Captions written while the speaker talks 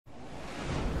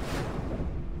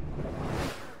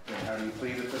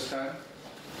plead at this time?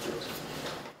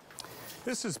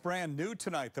 This is brand new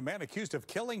tonight. The man accused of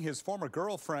killing his former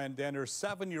girlfriend and her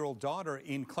 7-year-old daughter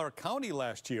in Clark County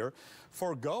last year,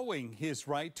 foregoing his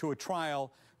right to a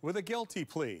trial with a guilty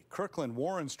plea. Kirkland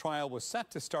Warren's trial was set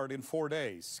to start in 4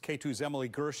 days. Katu's Emily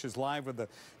Gersh is live at the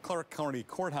Clark County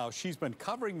Courthouse. She's been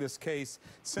covering this case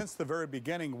since the very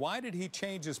beginning. Why did he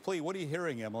change his plea? What are you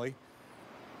hearing, Emily?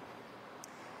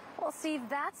 Well, Steve,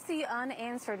 that's the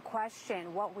unanswered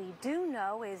question. What we do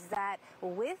know is that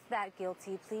with that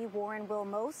guilty plea, Warren will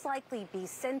most likely be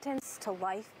sentenced to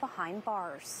life behind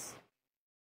bars.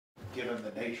 Given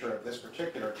the nature of this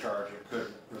particular charge, it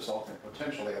could result in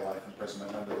potentially a life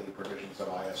imprisonment under the provisions of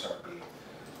ISRB.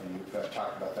 And you've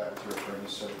talked about that with your attorney,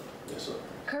 sir? Yes, sir.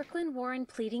 Kirkland Warren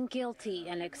pleading guilty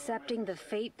and accepting the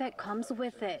fate that comes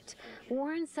with it.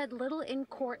 Warren said little in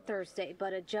court Thursday,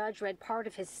 but a judge read part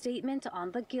of his statement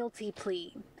on the guilty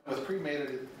plea. With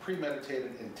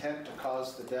premeditated intent to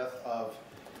cause the death of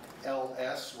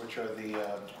LS, which are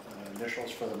the initials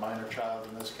for the minor child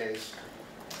in this case,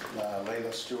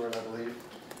 Layla Stewart, I believe.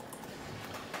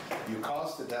 You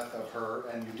caused the death of her,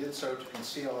 and you did so to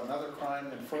conceal another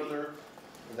crime, and further,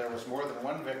 there was more than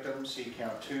one victim, see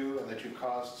count 2, and that you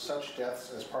caused such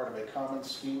deaths as part of a common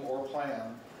scheme or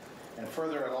plan, and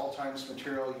further, at all times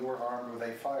material, you were armed with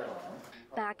a firearm.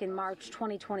 Back in March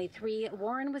 2023,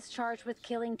 Warren was charged with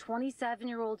killing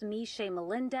 27-year-old Meshay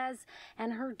Melendez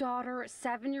and her daughter,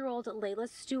 7-year-old Layla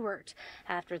Stewart,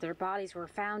 after their bodies were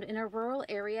found in a rural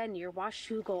area near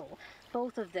Washougal.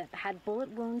 Both of them had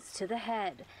bullet wounds to the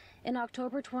head. In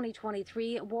October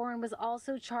 2023, Warren was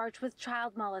also charged with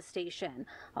child molestation,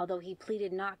 although he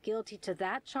pleaded not guilty to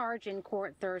that charge in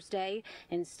court Thursday,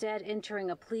 instead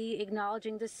entering a plea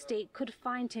acknowledging the state could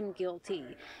find him guilty.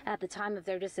 At the time of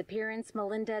their disappearance,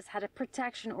 Melendez had a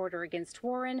protection order against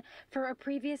Warren for a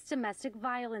previous domestic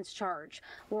violence charge.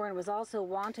 Warren was also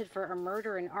wanted for a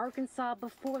murder in Arkansas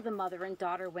before the mother and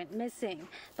daughter went missing,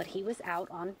 but he was out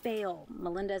on bail.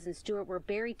 Melendez and Stewart were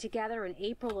buried together in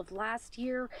April of last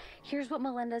year. Here's what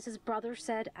Melendez's brother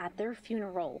said at their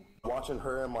funeral. Watching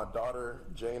her and my daughter,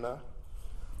 Jana,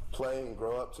 play and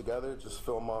grow up together just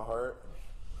filled my heart.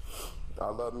 I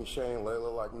love Meshay and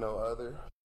Layla like no other.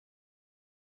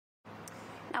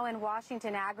 Now in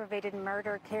Washington, aggravated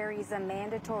murder carries a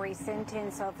mandatory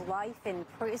sentence of life in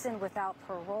prison without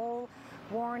parole.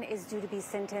 Warren is due to be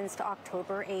sentenced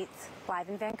October 8th. Live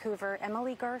in Vancouver,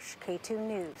 Emily Gersh, K2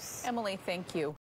 News. Emily, thank you.